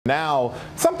Now,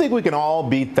 something we can all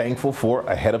be thankful for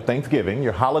ahead of Thanksgiving,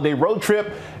 your holiday road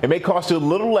trip. It may cost you a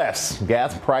little less.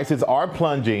 Gas prices are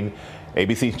plunging.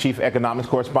 ABC's chief economics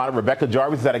correspondent Rebecca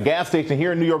Jarvis is at a gas station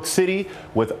here in New York City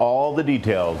with all the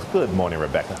details. Good morning,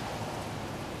 Rebecca.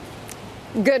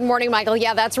 Good morning, Michael.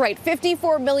 Yeah, that's right.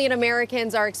 54 million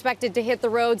Americans are expected to hit the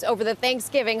roads over the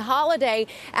Thanksgiving holiday.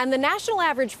 And the national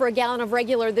average for a gallon of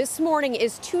regular this morning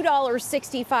is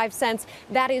 $2.65.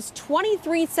 That is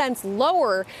 23 cents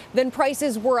lower than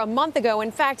prices were a month ago.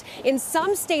 In fact, in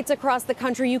some states across the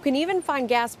country, you can even find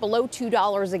gas below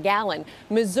 $2 a gallon.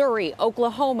 Missouri,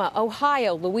 Oklahoma,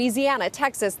 Ohio, Louisiana,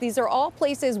 Texas. These are all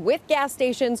places with gas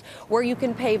stations where you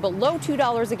can pay below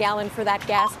 $2 a gallon for that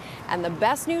gas. And the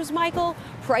best news, Michael,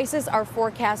 prices are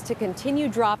forecast to continue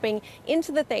dropping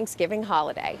into the Thanksgiving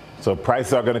holiday. So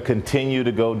prices are going to continue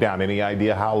to go down. Any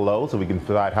idea how low, so we can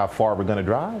decide how far we're going to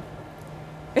drive?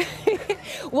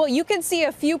 Well, you can see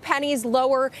a few pennies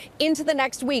lower into the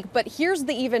next week. But here's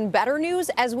the even better news.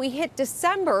 As we hit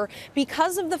December,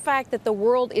 because of the fact that the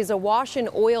world is awash in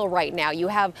oil right now, you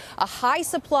have a high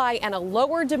supply and a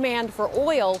lower demand for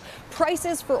oil.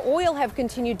 Prices for oil have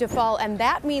continued to fall, and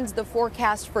that means the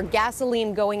forecast for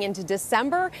gasoline going into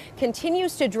December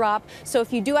continues to drop. So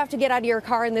if you do have to get out of your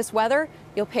car in this weather,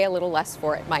 you'll pay a little less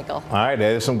for it, Michael. All right,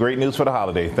 there's some great news for the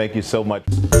holiday. Thank you so much.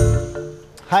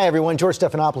 Hi, everyone. George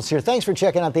Stephanopoulos here. Thanks for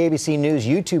checking out the ABC News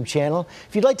YouTube channel.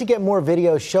 If you'd like to get more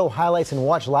videos, show highlights, and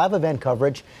watch live event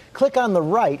coverage, click on the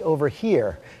right over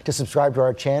here to subscribe to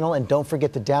our channel. And don't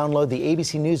forget to download the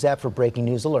ABC News app for breaking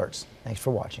news alerts. Thanks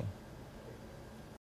for watching.